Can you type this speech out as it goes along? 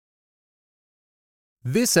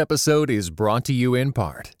This episode is brought to you in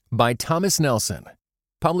part by Thomas Nelson,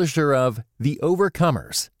 publisher of The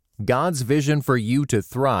Overcomers, God's Vision for You to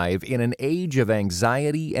Thrive in an Age of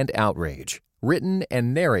Anxiety and Outrage, written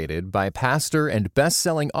and narrated by pastor and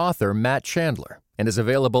best-selling author Matt Chandler, and is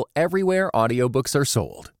available everywhere audiobooks are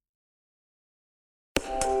sold.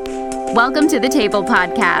 Welcome to the Table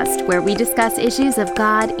Podcast, where we discuss issues of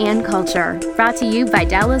God and culture, brought to you by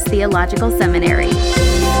Dallas Theological Seminary.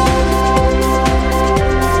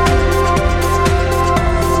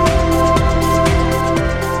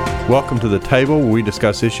 Welcome to the table, where we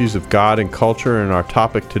discuss issues of God and culture, and our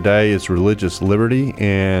topic today is religious liberty,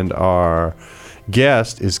 and our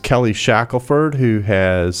guest is Kelly Shackelford, who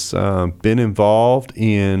has been involved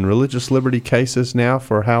in religious liberty cases now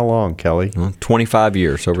for how long, Kelly? 25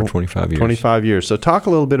 years, over 25 years. 25 years. So talk a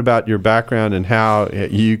little bit about your background and how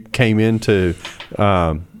you came into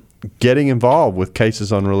getting involved with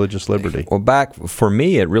cases on religious liberty. Well, for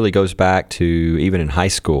me, it really goes back to even in high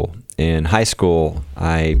school. In high school,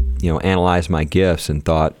 I analyzed my gifts and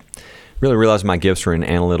really realized my gifts were in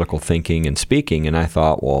analytical thinking and speaking. And I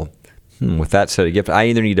thought, well, with that set of gifts, I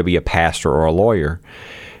either need to be a pastor or a lawyer.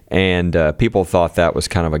 And people thought that was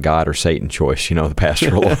kind of a God or Satan choice, the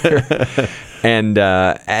pastor or lawyer. And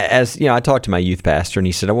as I talked to my youth pastor, and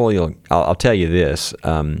he said, well, I'll tell you this.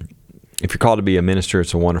 If you're called to be a minister,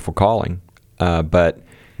 it's a wonderful calling. But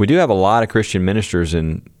we do have a lot of Christian ministers,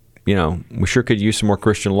 and we sure could use some more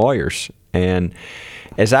Christian lawyers. And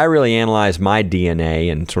as I really analyzed my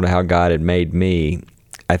DNA and sort of how God had made me,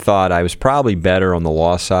 I thought I was probably better on the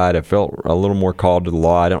law side. I felt a little more called to the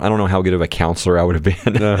law. I don't know how good of a counselor I would have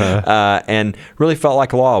been. And really felt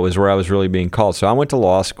like law was where I was really being called. So I went to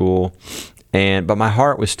law school, but my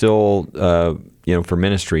heart was still, for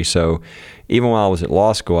ministry. So even while I was at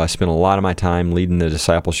law school, I spent a lot of my time leading the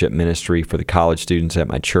discipleship ministry for the college students at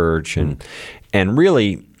my church, and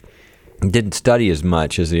really didn't study as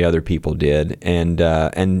much as the other people did, and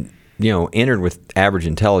entered with average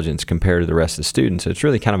intelligence compared to the rest of the students. It's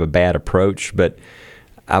really kind of a bad approach, but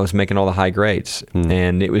I was making all the high grades,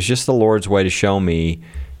 and it was just the Lord's way to show me,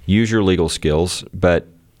 use your legal skills, but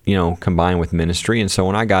combine with ministry. And so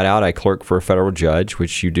when I got out, I clerked for a federal judge,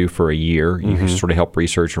 which you do for a year. You sort of help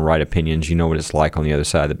research and write opinions. You know what it's like on the other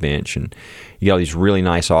side of the bench. And you get all these really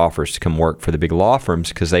nice offers to come work for the big law firms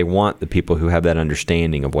because they want the people who have that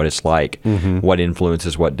understanding of what it's like, what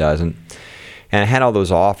influences, what doesn't. And I had all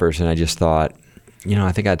those offers, and I just thought,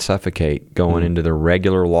 I think I'd suffocate going into the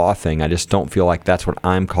regular law thing. I just don't feel like that's what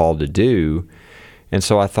I'm called to do. And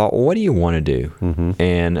so I thought, well, what do you want to do?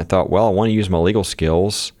 And I thought, well, I want to use my legal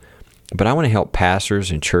skills, but I want to help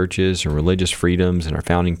pastors and churches and religious freedoms and our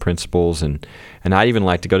founding principles, and I'd even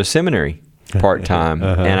like to go to seminary part-time.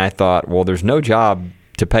 And I thought, well, there's no job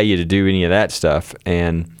to pay you to do any of that stuff.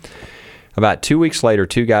 And about 2 weeks later,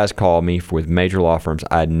 two guys called me with major law firms.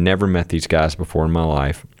 I'd never met these guys before in my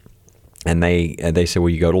life. And they said, will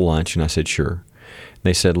you go to lunch? And I said, sure.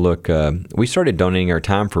 They said, look, we started donating our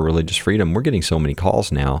time for religious freedom. We're getting so many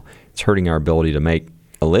calls now, it's hurting our ability to make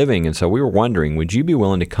a living. And so we were wondering, would you be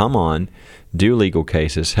willing to come on, do legal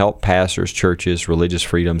cases, help pastors, churches, religious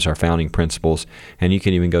freedoms, our founding principles, and you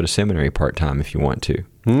can even go to seminary part-time if you want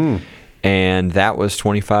to. And that was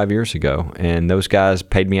 25 years ago. And those guys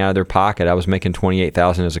paid me out of their pocket. I was making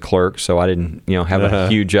 $28,000 as a clerk, so I didn't, have a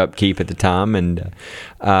huge upkeep at the time.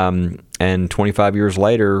 And 25 years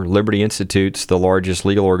later, Liberty Institute's the largest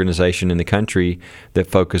legal organization in the country that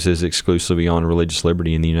focuses exclusively on religious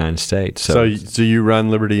liberty in the United States. So you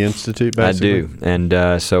run Liberty Institute, basically? I do.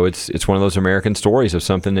 And so it's one of those American stories of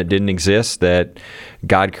something that didn't exist that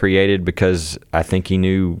God created because I think He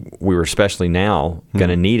knew we were, especially now, going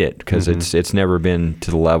to need it, because it's never been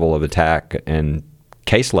to the level of attack and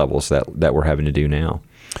case levels that we're having to do now.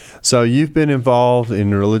 So you've been involved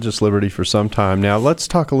in religious liberty for some time now. Let's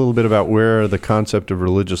talk a little bit about where the concept of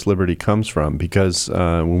religious liberty comes from, because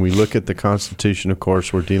when we look at the Constitution, of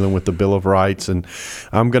course, we're dealing with the Bill of Rights, and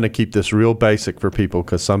I'm going to keep this real basic for people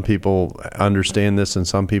because some people understand this and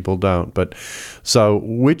some people don't. But so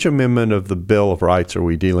which amendment of the Bill of Rights are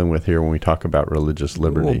we dealing with here when we talk about religious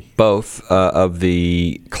liberty? Well, both of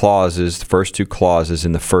the clauses, the first two clauses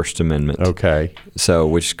in the First Amendment. Okay. So,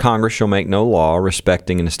 which Congress shall make no law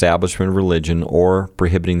respecting an establishment of religion or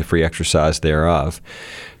prohibiting the free exercise thereof.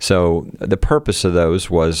 So the purpose of those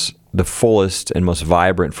was the fullest and most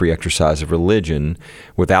vibrant free exercise of religion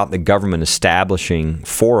without the government establishing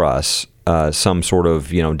for us some sort of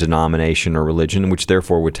denomination or religion, which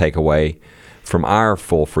therefore would take away from our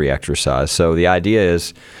full free exercise. So the idea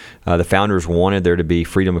is the founders wanted there to be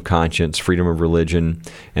freedom of conscience, freedom of religion,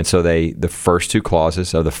 and so the first two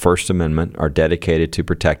clauses of the First Amendment are dedicated to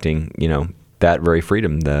protecting, that very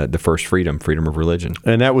freedom, the first freedom of religion.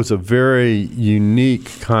 And that was a very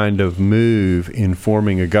unique kind of move in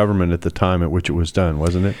forming a government at the time at which it was done,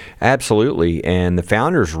 wasn't it? Absolutely. And the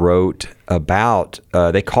founders wrote about,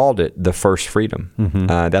 they called it the first freedom.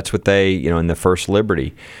 That's what they, in the first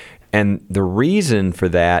liberty. And the reason for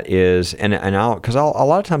that is, because a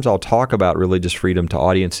lot of times I'll talk about religious freedom to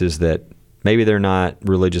audiences that maybe they're not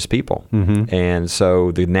religious people. And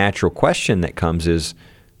so the natural question that comes is,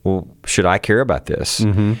 well, should I care about this?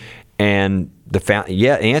 And the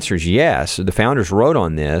answer is yes. The founders wrote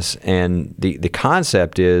on this, and the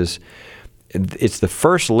concept is it's the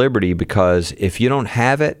first liberty because if you don't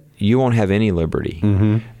have it, you won't have any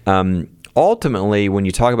liberty. Ultimately, when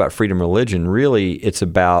you talk about freedom of religion, really it's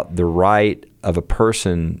about the right of a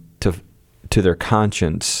person to their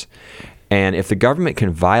conscience. And if the government can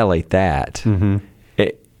violate that, and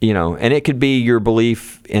it could be your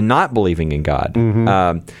belief in not believing in God.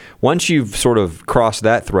 Once you've sort of crossed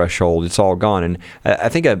that threshold, it's all gone. And I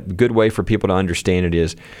think a good way for people to understand it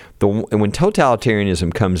is when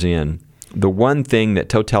totalitarianism comes in, the one thing that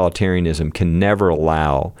totalitarianism can never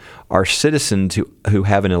allow are citizens who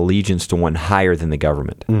have an allegiance to one higher than the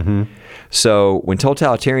government. So when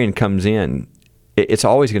totalitarian comes in, it's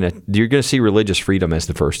always you're going to see religious freedom as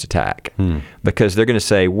the first attack, because they're going to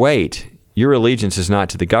say, wait, your allegiance is not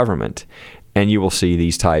to the government, and you will see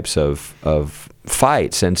these types of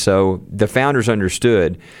fights. And so the founders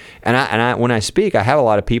understood, and I when I speak, I have a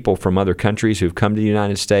lot of people from other countries who've come to the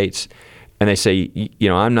United States, and they say,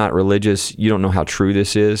 I'm not religious. You don't know how true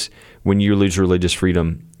this is. When you lose religious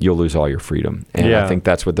freedom, you'll lose all your freedom. And I think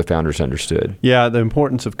that's what the founders understood. Yeah, the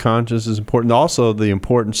importance of conscience is important. Also, the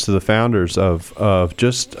importance to the founders of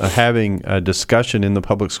just having a discussion in the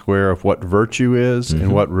public square of what virtue is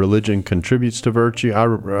and what religion contributes to virtue.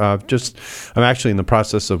 I'm actually in the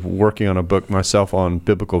process of working on a book myself on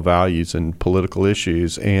biblical values and political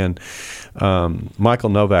issues. And Michael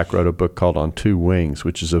Novak wrote a book called On Two Wings,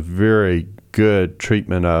 which is a very good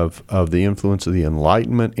treatment of the influence of the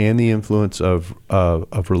Enlightenment and the influence of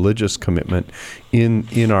religious commitment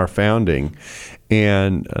in our founding,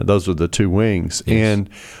 and those are the two wings. Yes.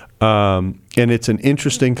 And it's an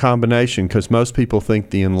interesting combination because most people think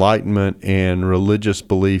the Enlightenment and religious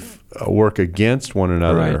belief work against one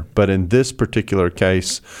another. Right. But in this particular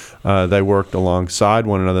case, they worked alongside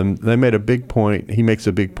one another. They made a big point. He makes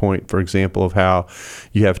a big point, for example, of how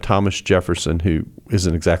you have Thomas Jefferson, who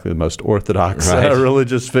isn't exactly the most orthodox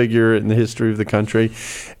religious figure in the history of the country,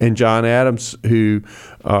 and John Adams, who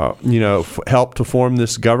helped to form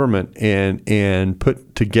this government and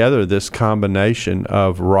put together this combination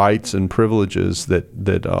of rights and privileges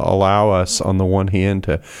that allow us, on the one hand,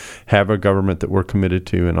 to have a government that we're committed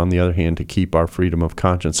to, and on the other hand, to keep our freedom of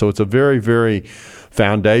conscience. So it's a very, very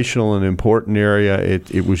foundational and important area.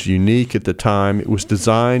 It was unique at the time. It was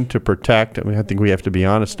designed to protect, I think we have to be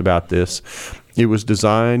honest about this, it was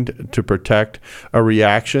designed to protect a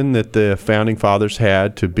reaction that the founding fathers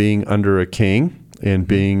had to being under a king and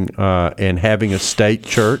being and having a state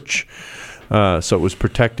church. So it was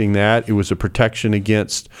protecting that. It was a protection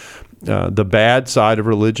against the bad side of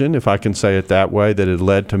religion, if I can say it that way, that had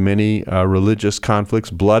led to many religious conflicts,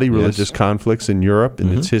 bloody religious conflicts in Europe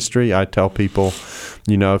in its history. I tell people,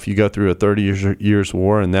 if you go through a 30 years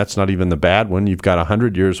war, and that's not even the bad one, you've got a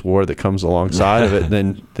 100 years war that comes alongside of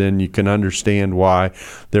it, then you can understand why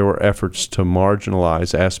there were efforts to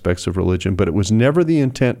marginalize aspects of religion. But it was never the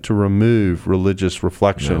intent to remove religious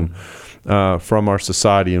reflection from our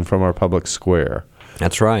society and from our public square.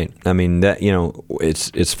 That's right. I mean,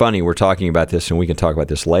 it's funny. We're talking about this, and we can talk about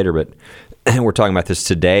this later, but we're talking about this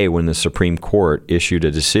today when the Supreme Court issued a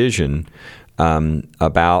decision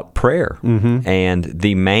about prayer. And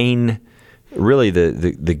the main, really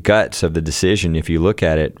the guts of the decision, if you look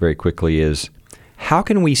at it very quickly, is how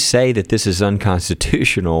can we say that this is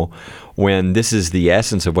unconstitutional when this is the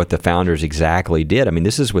essence of what the founders exactly did? I mean,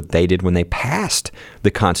 this is what they did when they passed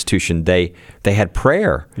the Constitution. They had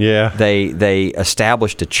prayer. Yeah. They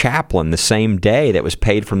established a chaplain the same day that was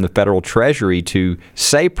paid from the federal treasury to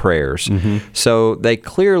say prayers. So they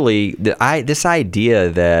clearly, this idea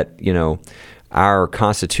that, our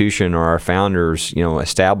Constitution or our founders,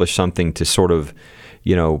 established something to sort of,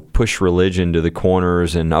 push religion to the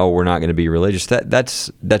corners and, we're not going to be religious.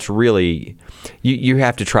 That's really, you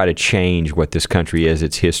have to try to change what this country is,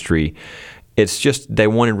 its history. It's just they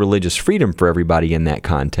wanted religious freedom for everybody in that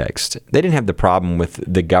context. They didn't have the problem with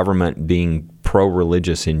the government being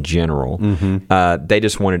pro-religious in general. They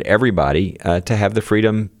just wanted everybody to have the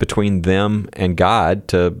freedom between them and God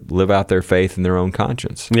to live out their faith in their own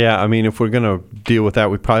conscience. Yeah, I mean, if we're going to deal with that,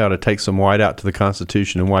 we probably ought to take some white out to the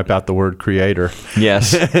Constitution and wipe out the word creator.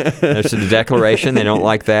 Yes. There's the Declaration. They don't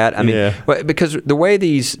like that. I mean, because the way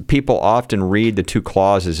these people often read the two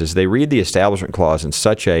clauses is they read the Establishment Clause in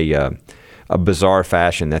such a bizarre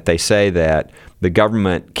fashion that they say that the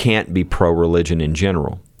government can't be pro-religion in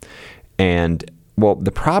general. And, well,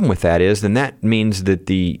 the problem with that is then that means that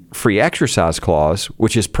the Free Exercise Clause,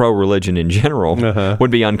 which is pro-religion in general,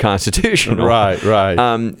 would be unconstitutional. Right.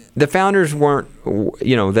 The founders weren't,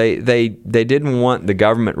 they didn't want the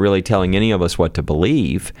government really telling any of us what to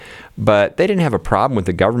believe, but they didn't have a problem with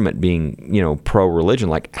the government being, pro-religion,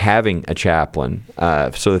 like having a chaplain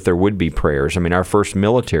so that there would be prayers. I mean, our first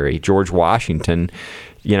military, George Washington,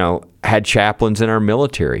 had chaplains in our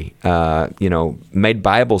military, made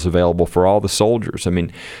Bibles available for all the soldiers. I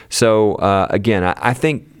mean, so again,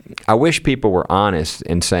 I wish people were honest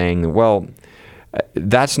in saying, well,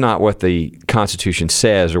 that's not what the Constitution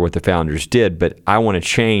says or what the founders did, but I want to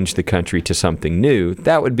change the country to something new.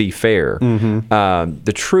 That would be fair.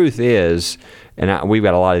 The truth is, and we've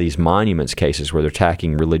got a lot of these monuments cases where they're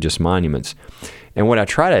attacking religious monuments. And what I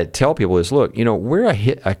try to tell people is, look, we're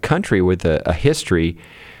a country with a history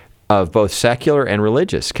of both secular and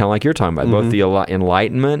religious, kind of like you're talking about, both the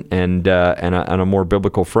Enlightenment and a more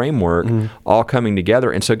biblical framework all coming together.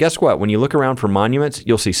 And so guess what? When you look around for monuments,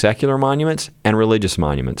 you'll see secular monuments and religious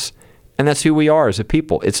monuments. And that's who we are as a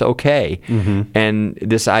people. It's okay. And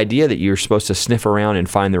this idea that you're supposed to sniff around and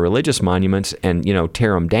find the religious monuments and,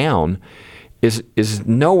 tear them down is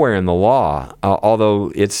nowhere in the law,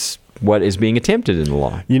 although it's what is being attempted in the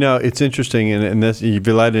law. It's interesting, and this you've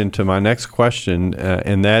led into my next question,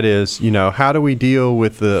 and that is, how do we deal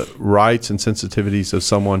with the rights and sensitivities of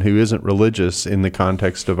someone who isn't religious in the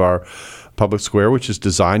context of our public square, which is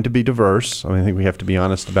designed to be diverse? I think we have to be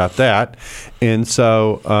honest about that. And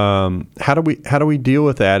so, how do we deal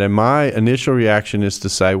with that? And my initial reaction is to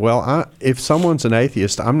say, well, if someone's an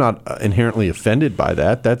atheist, I'm not inherently offended by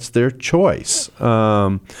that. That's their choice.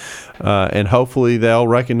 And hopefully they'll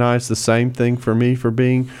recognize the same thing for me for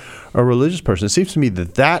being a religious person. It seems to me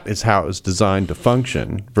that is how it was designed to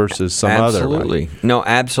function versus some other. Absolutely. No,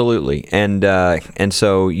 absolutely. And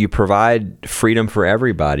so you provide freedom for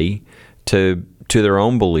everybody to their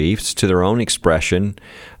own beliefs, to their own expression.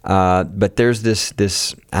 But there's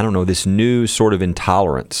this new sort of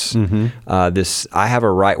intolerance. I have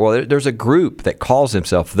a right. Well, there's a group that calls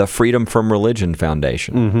themselves the Freedom from Religion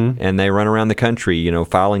Foundation, and they run around the country,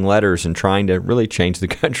 filing letters and trying to really change the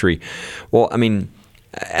country. Well, I mean,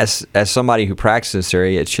 as somebody who practices this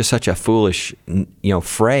area, it's just such a foolish,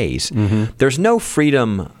 phrase. There's no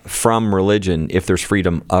freedom from religion if there's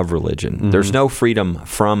freedom of religion. There's no freedom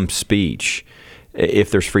from speech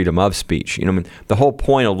if there's freedom of speech. The whole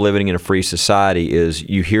point of living in a free society is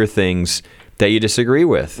you hear things that you disagree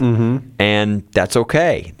with, and that's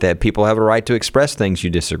okay. That people have a right to express things you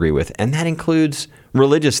disagree with, and that includes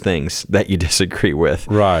religious things that you disagree with.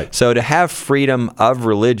 Right. So to have freedom of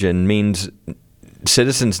religion means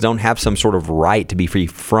citizens don't have some sort of right to be free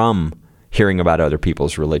from hearing about other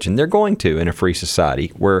people's religion. They're going to in a free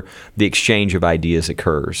society where the exchange of ideas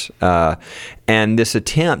occurs. And this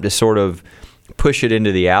attempt to sort of push it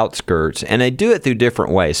into the outskirts, and they do it through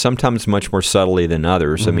different ways, sometimes much more subtly than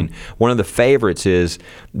others. I mean, one of the favorites is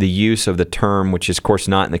the use of the term, which is, of course,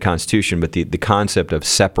 not in the Constitution, but the concept of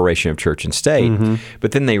separation of church and state.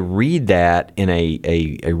 But then they read that in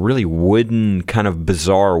a really wooden, kind of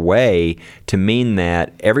bizarre way to mean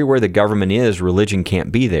that everywhere the government is, religion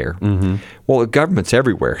can't be there. Well, the government's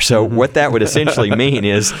everywhere. So what that would essentially mean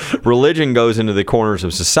is religion goes into the corners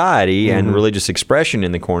of society and religious expression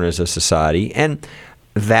in the corners of society. And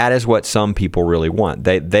that is what some people really want.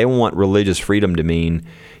 They want religious freedom to mean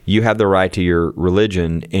you have the right to your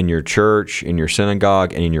religion in your church, in your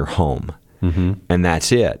synagogue, and in your home. And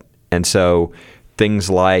that's it. And so things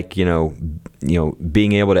like,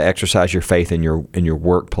 being able to exercise your faith in your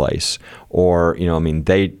workplace, or,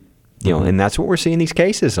 and that's what we're seeing these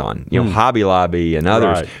cases on, Hobby Lobby and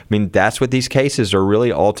others. Right. I mean, that's what these cases are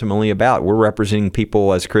really ultimately about. We're representing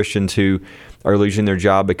people as Christians who are losing their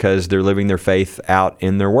job because they're living their faith out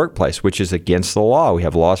in their workplace, which is against the law. We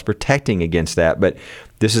have laws protecting against that. But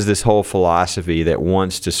this is this whole philosophy that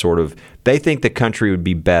wants to sort of, they think the country would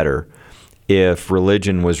be better if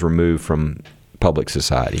religion was removed from public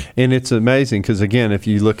society. And it's amazing because, again, if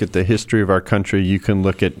you look at the history of our country, you can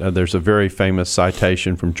look at, there's a very famous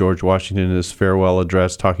citation from George Washington in his farewell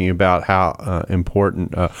address talking about how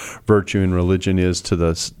important virtue and religion is to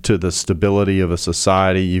the stability of a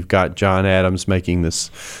society. You've got John Adams making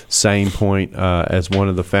this same point as one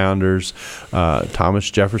of the founders.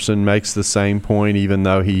 Thomas Jefferson makes the same point, even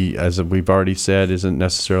though he, as we've already said, isn't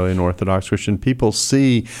necessarily an Orthodox Christian. People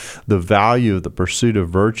see the value of the pursuit of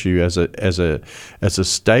virtue as a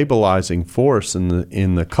stabilizing force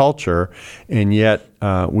in the culture, and yet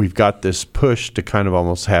we've got this push to kind of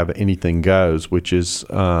almost have anything goes, which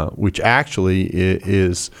actually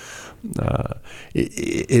is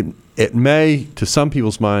it may, to some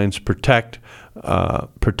people's minds, protect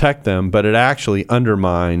them, but it actually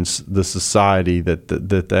undermines the society that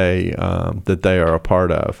they are a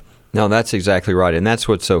part of. No, that's exactly right, and that's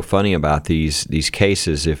what's so funny about these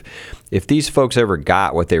cases. If these folks ever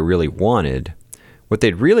got what they really wanted, what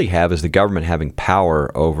they'd really have is the government having power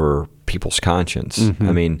over people's conscience. Mm-hmm.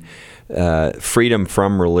 I mean, freedom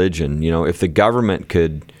from religion. If the government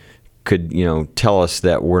could tell us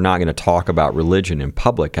that we're not going to talk about religion in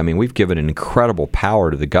public. I mean, we've given an incredible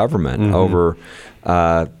power to the government mm-hmm. over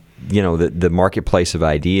the marketplace of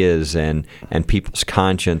ideas and people's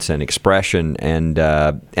conscience and expression, and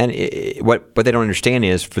what they don't understand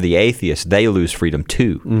is, for the atheists, they lose freedom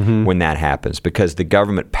too mm-hmm. when that happens, because the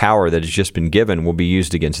government power that has just been given will be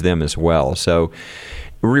used against them as well. So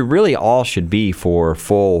we really all should be for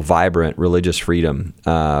full, vibrant religious freedom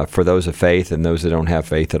for those of faith and those that don't have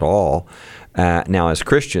faith at all. Now, as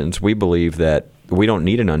Christians, we believe that we don't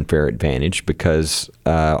need an unfair advantage, because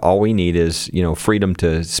all we need is freedom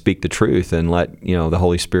to speak the truth and let the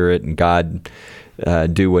Holy Spirit and God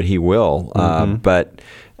do what He will. Mm-hmm. But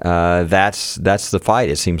that's the fight.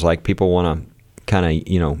 It seems like people want to kind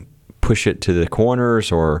of push it to the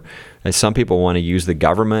corners, or some people want to use the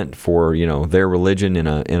government for their religion in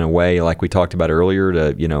a way like we talked about earlier.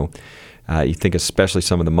 To you think especially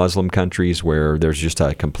some of the Muslim countries where there's just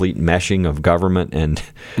a complete meshing of government and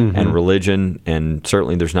mm-hmm. and religion, and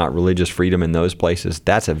certainly there's not religious freedom in those places.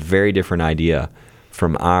 That's a very different idea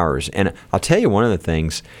from ours. And I'll tell you one of the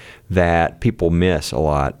things that people miss a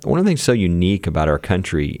lot. One of the things so unique about our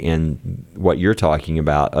country and what you're talking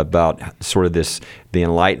about sort of the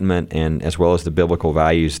Enlightenment and as well as the biblical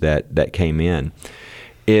values that came in,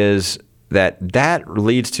 is that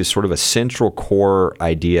leads to sort of a central core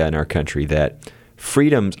idea in our country that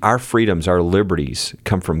our freedoms, our liberties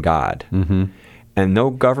come from God, mm-hmm. and no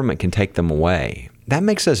government can take them away. That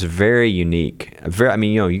makes us very unique.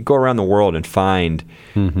 You go around the world and find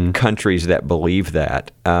mm-hmm. countries that believe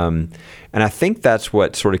that. And I think that's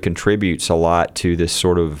what sort of contributes a lot to this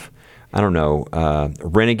sort of,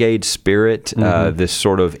 renegade spirit, mm-hmm. This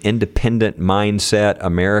sort of independent mindset,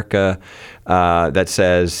 America, that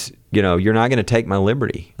says, you're not going to take my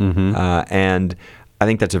liberty. Mm-hmm. And I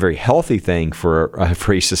think that's a very healthy thing for a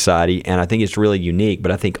free society, and I think it's really unique.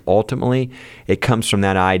 But I think ultimately it comes from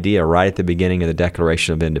that idea right at the beginning of the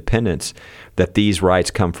Declaration of Independence that these rights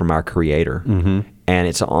come from our Creator. Mm-hmm. And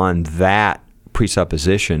it's on that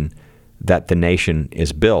presupposition that the nation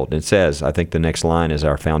is built. It says, I think the next line is,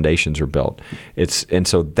 our foundations are built. And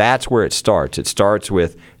so that's where it starts. It starts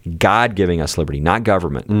with God giving us liberty, not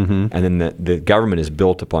government. Mm-hmm. And then the government is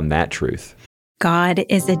built upon that truth. God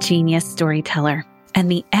is a genius storyteller, and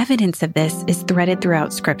the evidence of this is threaded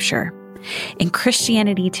throughout Scripture. In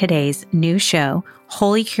Christianity Today's new show,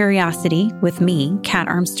 Holy Curiosity, with me, Kat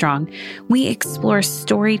Armstrong, we explore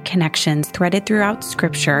storied connections threaded throughout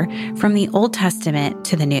Scripture from the Old Testament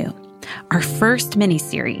to the New. Our first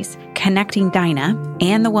mini-series, Connecting Dinah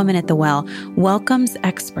and the Woman at the Well, welcomes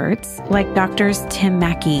experts like Drs. Tim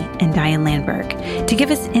Mackey and Diane Landberg to give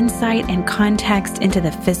us insight and context into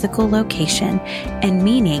the physical location and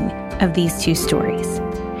meaning of these two stories.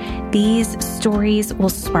 These stories will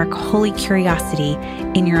spark holy curiosity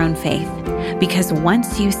in your own faith, because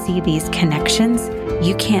once you see these connections,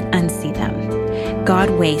 you can't unsee them. God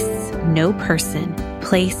wastes no person,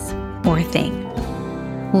 place, or thing.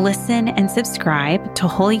 Listen and subscribe to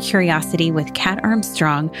Holy Curiosity with Kat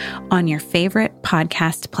Armstrong on your favorite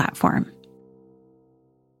podcast platform.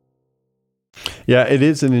 Yeah, it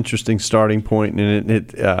is an interesting starting point,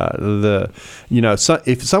 and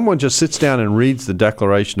if someone just sits down and reads the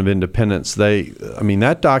Declaration of Independence,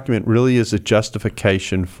 that document really is a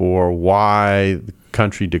justification for why the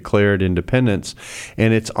country declared independence,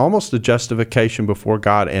 and it's almost a justification before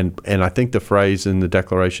God. And I think the phrase in the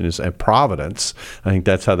Declaration is "a providence." I think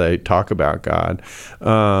that's how they talk about God.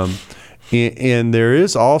 And there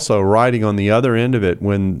is also writing on the other end of it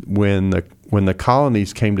when when the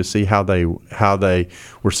colonies came to see how they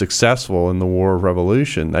were successful in the War of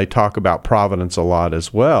Revolution, they talk about providence a lot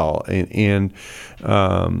as well. And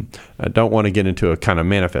I don't want to get into a kind of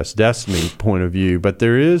manifest destiny point of view, but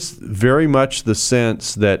there is very much the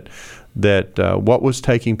sense that what was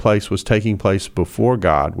taking place before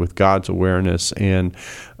God, with God's awareness. And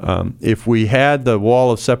if we had the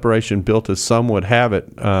wall of separation built as some would have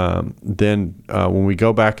it, then when we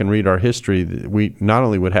go back and read our history, we not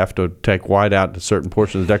only would have to take white out to certain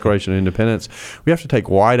portions of the Declaration of Independence, we have to take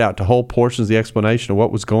white out to whole portions of the explanation of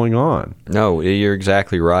what was going on. No, you're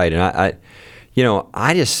exactly right. And I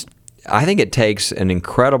think it takes an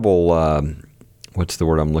incredible what's the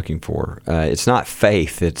word I'm looking for? It's not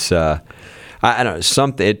faith. It's I don't know,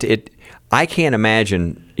 something. I can't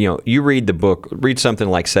imagine. You read the book, read something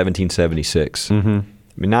like 1776. Mm-hmm. I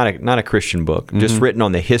mean, not a Christian book, mm-hmm. just written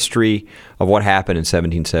on the history of what happened in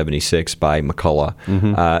 1776 by McCullough.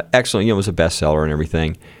 Mm-hmm. Excellent. It was a bestseller and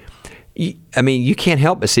everything. You can't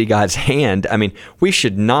help but see God's hand. I mean, we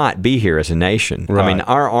should not be here as a nation. Right. I mean,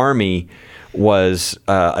 our army was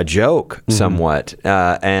a joke somewhat,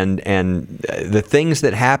 and the things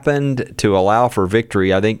that happened to allow for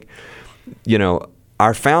victory, I think,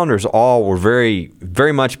 our founders all were very,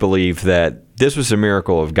 very much believed that this was a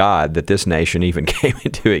miracle of God that this nation even came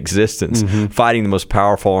into existence, fighting the most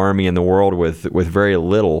powerful army in the world with very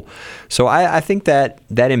little. So I think that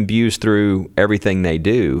imbues through everything they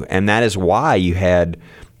do, and that is why you had,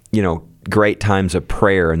 great times of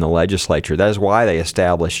prayer in the legislature. That is why they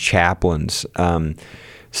established chaplains.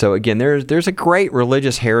 So again, there's a great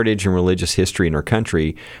religious heritage and religious history in our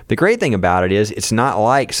country. The great thing about it is it's not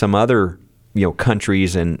like some other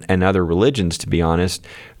countries and other religions, to be honest,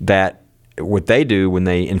 that what they do when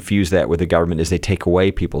they infuse that with the government is they take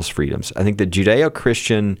away people's freedoms. I think the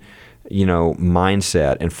Judeo-Christian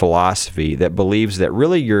mindset and philosophy that believes that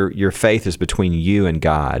really your faith is between you and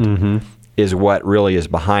God is what really is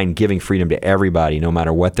behind giving freedom to everybody, no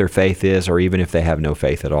matter what their faith is, or even if they have no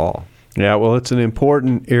faith at all. Yeah, well, it's an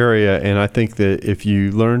important area, and I think that if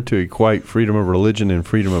you learn to equate freedom of religion and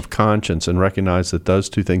freedom of conscience and recognize that those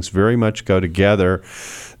two things very much go together,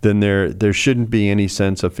 then there shouldn't be any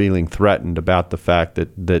sense of feeling threatened about the fact that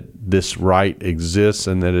this right exists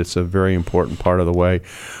and that it's a very important part of the way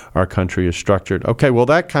our country is structured. Okay, well,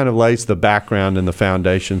 that kind of lays the background and the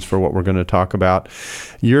foundations for what we're going to talk about.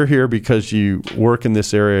 You're here because you work in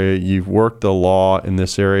this area, you've worked the law in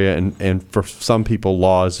this area, and for some people,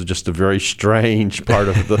 law is just a very strange part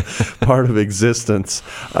of the part of existence.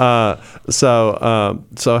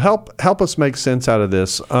 So help us make sense out of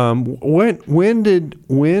this. When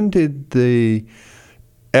did the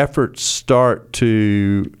effort start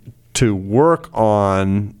to work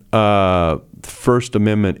on First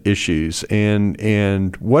Amendment issues,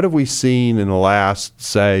 and what have we seen in the last,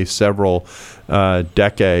 say, several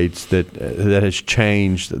decades that has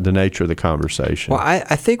changed the nature of the conversation? Well,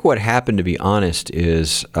 I think what happened, to be honest,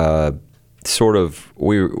 is sort of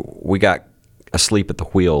we got asleep at the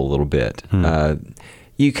wheel a little bit.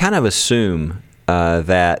 You kind of assume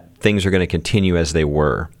that things are going to continue as they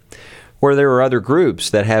were, where there were other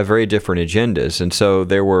groups that have very different agendas. And so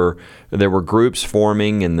there were groups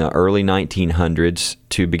forming in the early 1900s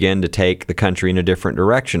to begin to take the country in a different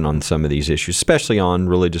direction on some of these issues, especially on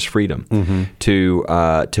religious freedom,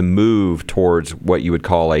 to move towards what you would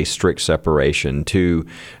call a strict separation, to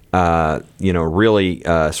really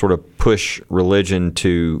sort of push religion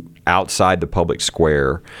to outside the public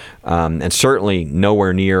square, and certainly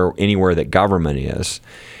nowhere near anywhere that government is.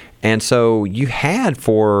 And so you had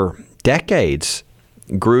for decades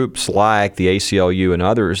groups like the ACLU and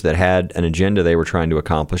others that had an agenda they were trying to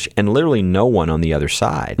accomplish, and literally no one on the other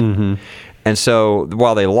side. And so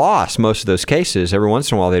while they lost most of those cases, every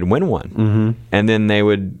once in a while they'd win one. And then they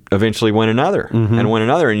would eventually win another and win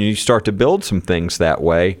another, and you start to build some things that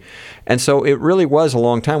way. And so it really was a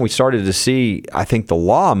long time. We started to see, I think, the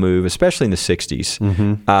law move, especially in the 60s,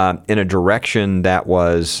 in a direction that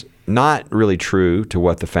was not really true to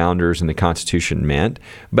what the founders and the Constitution meant,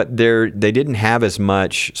 but they didn't have as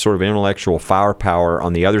much sort of intellectual firepower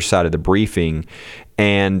on the other side of the briefing.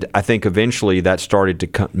 And I think eventually that started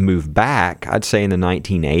to move back. I'd say in the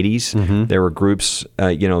 1980s, there were groups,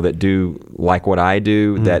 that do like what I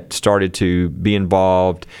do, that started to be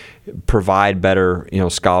involved, provide better,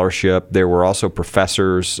 scholarship. There were also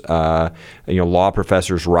professors, law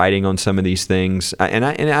professors writing on some of these things, and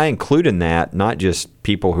I include in that not just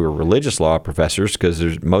people who are religious law professors,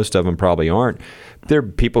 because most of them probably aren't. There are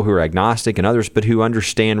people who are agnostic and others, but who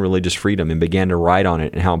understand religious freedom and began to write on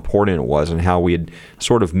it and how important it was and how we had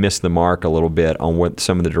sort of missed the mark a little bit on what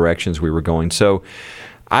some of the directions we were going. So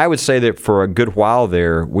I would say that for a good while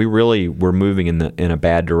there, we really were moving in a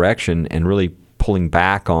bad direction and really pulling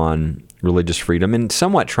back on religious freedom and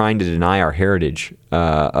somewhat trying to deny our heritage,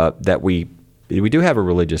 that we do have a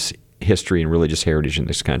religious history and religious heritage in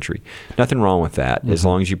this country. Nothing wrong with that, as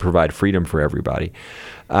long as you provide freedom for everybody.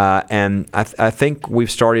 And I think we've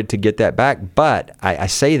started to get that back. But I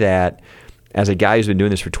say that as a guy who's been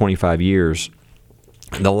doing this for 25 years,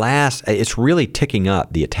 it's really ticking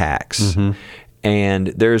up, the attacks. And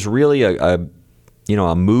there's really a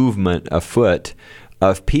movement afoot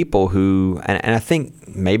of people who, and I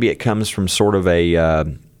think maybe it comes from sort of a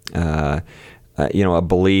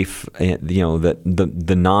belief, that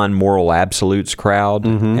the non-moral absolutes crowd,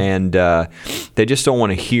 and they just don't want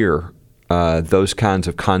to hear those kinds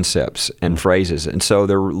of concepts and phrases, and so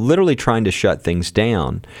they're literally trying to shut things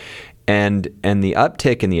down. And the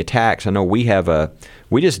uptick in the attacks, I know we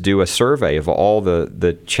just do a survey of all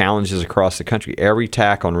the challenges across the country, every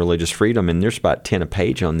attack on religious freedom, and there's about 10 a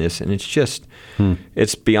page on this, and it's just,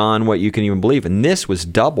 it's beyond what you can even believe. And this was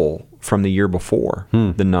double from the year before,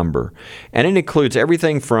 the number. And it includes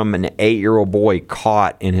everything from an 8-year-old boy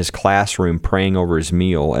caught in his classroom praying over his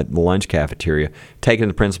meal at the lunch cafeteria, taken to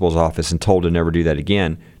the principal's office and told to never do that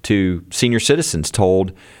again, to senior citizens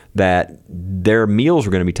told that their meals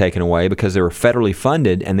were going to be taken away because they were federally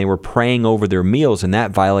funded and they were praying over their meals, and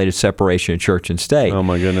that violated separation of church and state. Oh,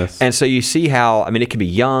 my goodness. And so you see how, it can be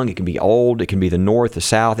young, it can be old, it can be the North, the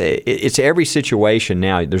South. It's every situation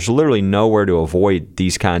now. There's literally nowhere to avoid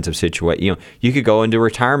these kinds of situations. You could go into a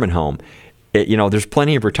retirement home. There's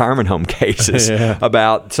plenty of retirement home cases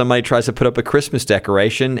about somebody tries to put up a Christmas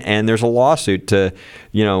decoration and there's a lawsuit to,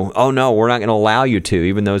 oh no, we're not going to allow you to,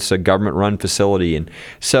 even though it's a government-run facility. And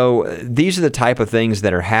so these are the type of things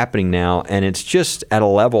that are happening now, and it's just at a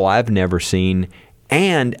level I've never seen.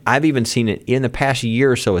 And I've even seen it in the past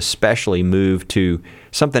year or so, especially move to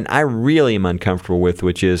something I really am uncomfortable with,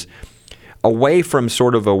 which is away from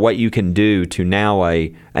sort of a what you can do to now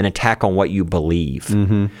an attack on what you believe.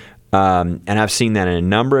 And I've seen that in a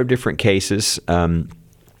number of different cases.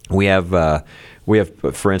 We have,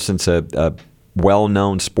 for instance, a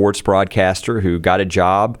well-known sports broadcaster who got a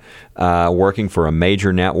job working for a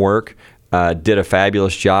major network, did a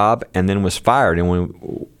fabulous job, and then was fired. And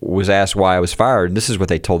when was asked why I was fired, this is what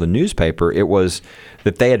they told the newspaper. It was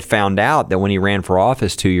that they had found out that when he ran for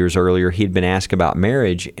office 2 years earlier, he'd been asked about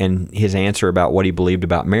marriage, and his answer about what he believed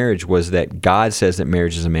about marriage was that God says that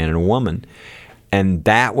marriage is a man and a woman. And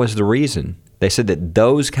that was the reason. They said that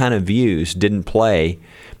those kind of views didn't play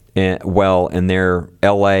well in their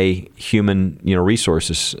L.A. human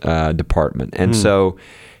resources department. And so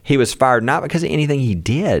he was fired not because of anything he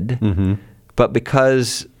did, but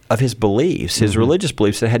because of his beliefs, his religious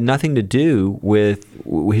beliefs that had nothing to do with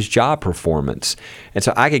his job performance. And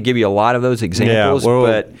so I could give you a lot of those examples,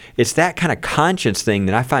 but it's that kind of conscience thing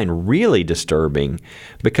that I find really disturbing,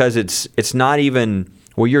 because it's not even,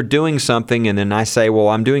 well, you're doing something, and then I say, well,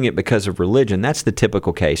 I'm doing it because of religion. That's the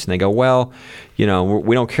typical case. And they go, well, we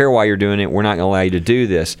don't care why you're doing it. We're not going to allow you to do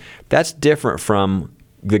this. That's different from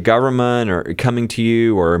the government or coming to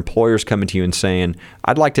you, or employers coming to you and saying,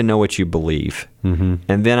 I'd like to know what you believe. And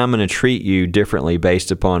then I'm going to treat you differently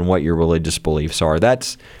based upon what your religious beliefs are.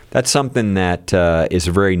 That's something that is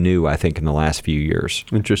very new, I think, in the last few years.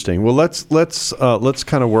 Interesting. Well, let's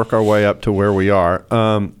kind of work our way up to where we are.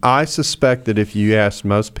 I suspect that if you ask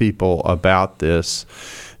most people about this,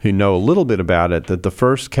 who know a little bit about it, that the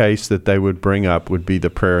first case that they would bring up would be the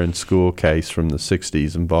prayer in school case from the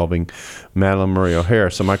 60s involving Madalyn Murray O'Hair.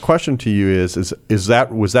 So my question to you was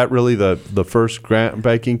that really the first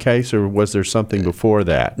groundbreaking case, or was there something before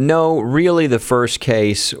that? No, really the first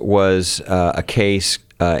case was a case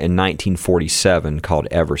in 1947 called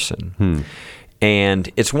Everson.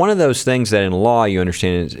 And it's one of those things that in law, you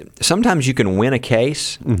understand, is sometimes you can win a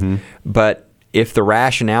case, but if the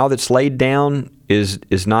rationale that's laid down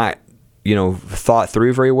is not, thought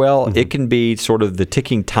through very well, it can be sort of the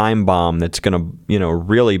ticking time bomb that's going to,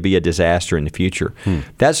 really be a disaster in the future.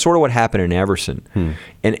 That's sort of what happened in Everson.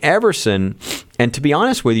 In Everson, and to be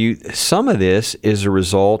honest with you, some of this is a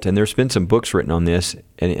result, and there's been some books written on this,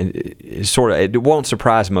 and it won't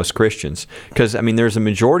surprise most Christians, because, there's a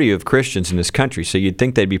majority of Christians in this country, so you'd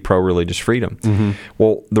think they'd be pro-religious freedom.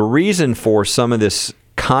 Well, the reason for some of this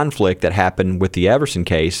conflict that happened with the Everson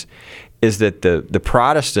case is that the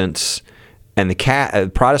Protestants and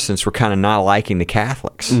the Protestants were kind of not liking the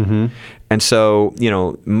Catholics. And so,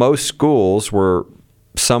 most schools were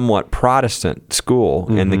somewhat Protestant school,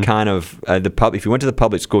 and the kind of, if you went to the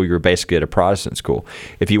public school, you were basically at a Protestant school.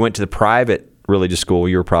 If you went to the private religious school,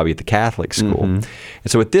 you were probably at the Catholic school. And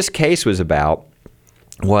so what this case was about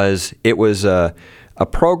was, it was a a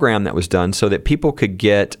program that was done so that people could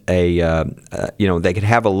get they could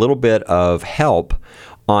have a little bit of help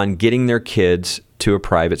on getting their kids to a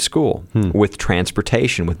private school with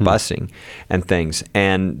transportation, with busing and things.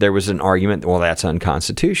 And there was an argument, well, that's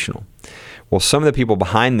unconstitutional. Well, some of the people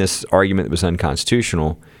behind this argument that was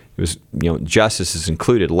unconstitutional, it was, justices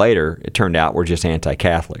included later, it turned out were just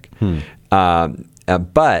anti-Catholic.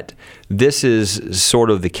 But this is sort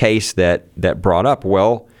of the case that brought up,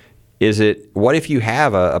 well, what if you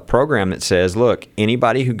have a program that says, look,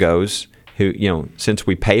 anybody who goes, since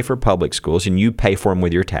we pay for public schools and you pay for them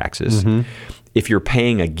with your taxes, if you're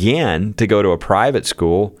paying again to go to a private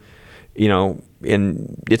school,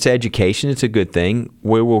 and it's education, it's a good thing,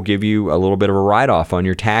 we will give you a little bit of a write-off on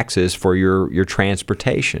your taxes for your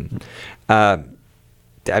transportation.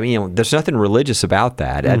 There's nothing religious about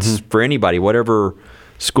that. That's for anybody, whatever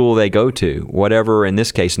school they go to, whatever, in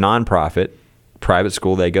this case, nonprofit, private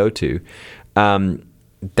school they go to.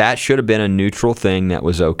 That should have been a neutral thing that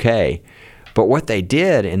was okay. But what they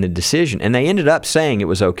did in the decision, and they ended up saying it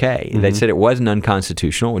was okay. They said it wasn't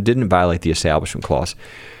unconstitutional. It didn't violate the Establishment Clause.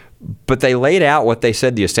 But they laid out what they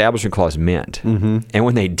said the Establishment Clause meant. And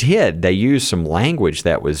when they did, they used some language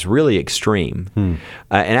that was really extreme. And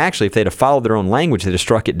actually, if they'd have followed their own language, they'd have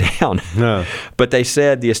struck it down. No. But they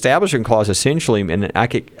said the Establishment Clause essentially, and I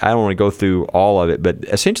don't want to go through all of it, but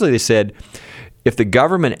essentially they said, if the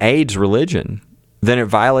government aids religion, then it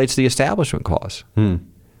violates the Establishment Clause.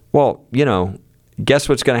 Well, guess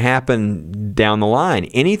what's going to happen down the line?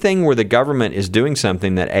 Anything where the government is doing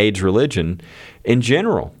something that aids religion, in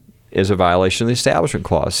general, is a violation of the Establishment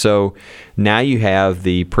Clause. So now you have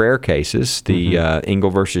the prayer cases, the Engel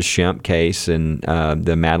versus Schempp case and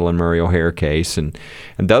the Madalyn Murray O'Hair case, and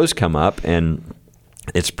those come up, and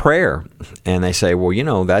it's prayer. And they say,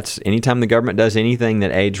 well, that's anytime the government does anything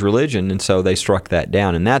that aids religion, and so they struck that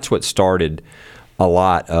down. And that's what started a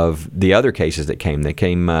lot of the other cases that came. They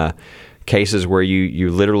came cases where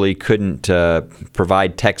you literally couldn't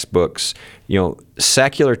provide textbooks,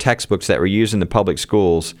 secular textbooks that were used in the public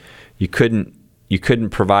schools. You couldn't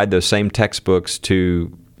provide those same textbooks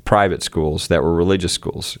to private schools that were religious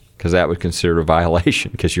schools, because that would consider a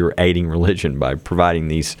violation, because you were aiding religion by providing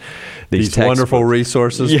these wonderful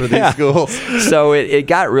resources for these schools. So it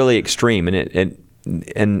got really extreme,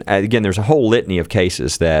 and again, there's a whole litany of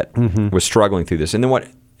cases that was struggling through this. And then what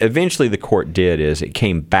eventually the court did is it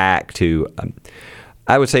came back to,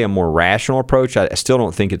 I would say, a more rational approach. I still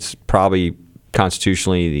don't think it's probably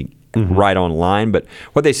constitutionally right on line, but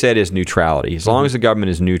what they said is neutrality. As long as the government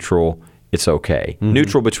is neutral, it's okay.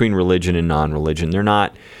 Neutral between religion and non-religion. They're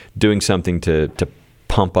not doing something to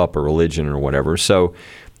pump up a religion or whatever. So,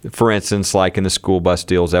 for instance, like in the school bus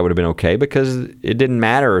deals, that would have been okay, because it didn't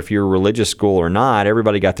matter if you're a religious school or not.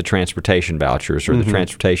 Everybody got the transportation vouchers or the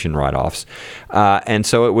transportation write-offs. And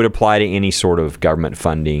so it would apply to any sort of government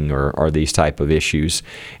funding or these type of issues.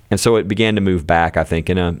 And so it began to move back, I think,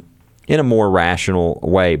 in a more rational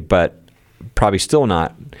way, but probably still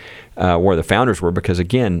not where the founders were, because,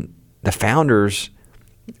 again, the founders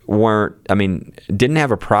didn't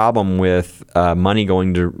have a problem with money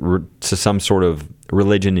going to some sort of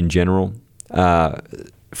religion in general.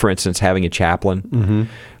 For instance, having a chaplain.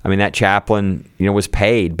 That chaplain, was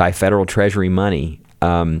paid by federal treasury money.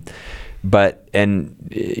 But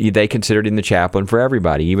they considered him the chaplain for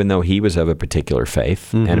everybody, even though he was of a particular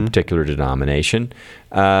faith and a particular denomination.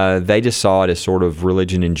 They just saw it as sort of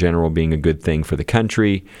religion in general being a good thing for the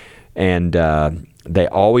country, and they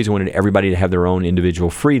always wanted everybody to have their own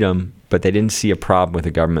individual freedom, but they didn't see a problem with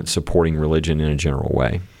the government supporting religion in a general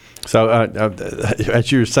way. So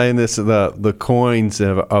as you were saying this, the coins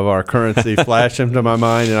of our currency flash into my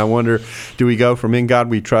mind, and I wonder, do we go from "in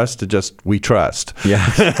God we trust" to just "we trust"? Yeah,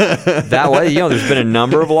 that way. There's been a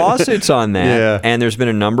number of lawsuits on that, and there's been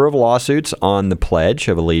a number of lawsuits on the Pledge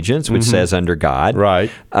of Allegiance, which says "under God."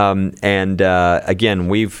 Right. Again,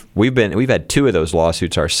 we've had two of those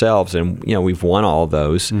lawsuits ourselves, and we've won all of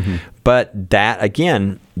those. But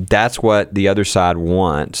that's what the other side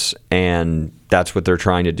wants, and that's what they're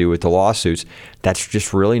trying to do with the lawsuits. That's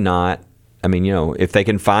just really not. If they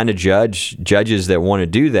can find judges that want to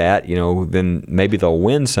do that, then maybe they'll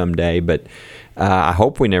win someday. But I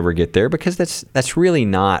hope we never get there, because that's really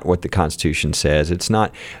not what the Constitution says. It's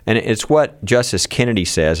not, and it's what Justice Kennedy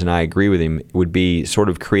says, and I agree with him, would be sort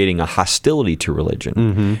of creating a hostility to religion.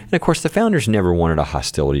 And of course, the founders never wanted a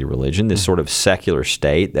hostility to religion, this sort of secular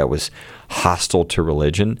state that was hostile to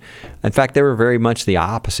religion. In fact, they were very much the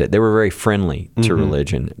opposite. They were very friendly to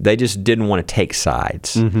religion. They just didn't want to take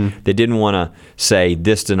sides. They didn't want to say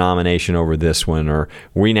this denomination over this one, or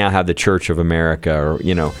we now have the Church of America, or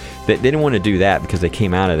they didn't want to do that. that because they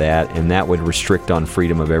came out of that, and that would restrict on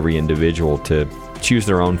freedom of every individual to choose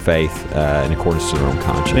their own faith in accordance to their own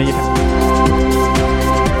conscience.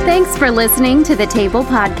 Thanks for listening to the Table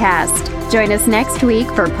Podcast. Join us next week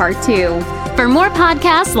for part 2. For more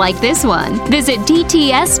podcasts like this one, visit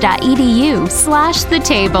dts.edu/the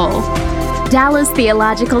table. Dallas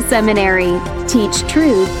Theological Seminary. Teach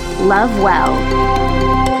truth, love well.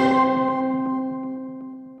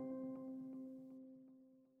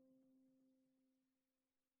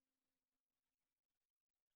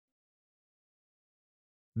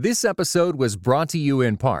 This episode was brought to you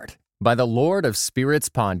in part by the Lord of Spirits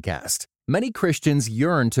podcast. Many Christians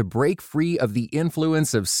yearn to break free of the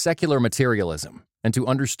influence of secular materialism and to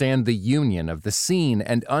understand the union of the seen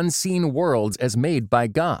and unseen worlds as made by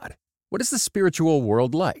God. What is the spiritual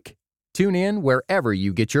world like? Tune in wherever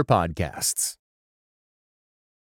you get your podcasts.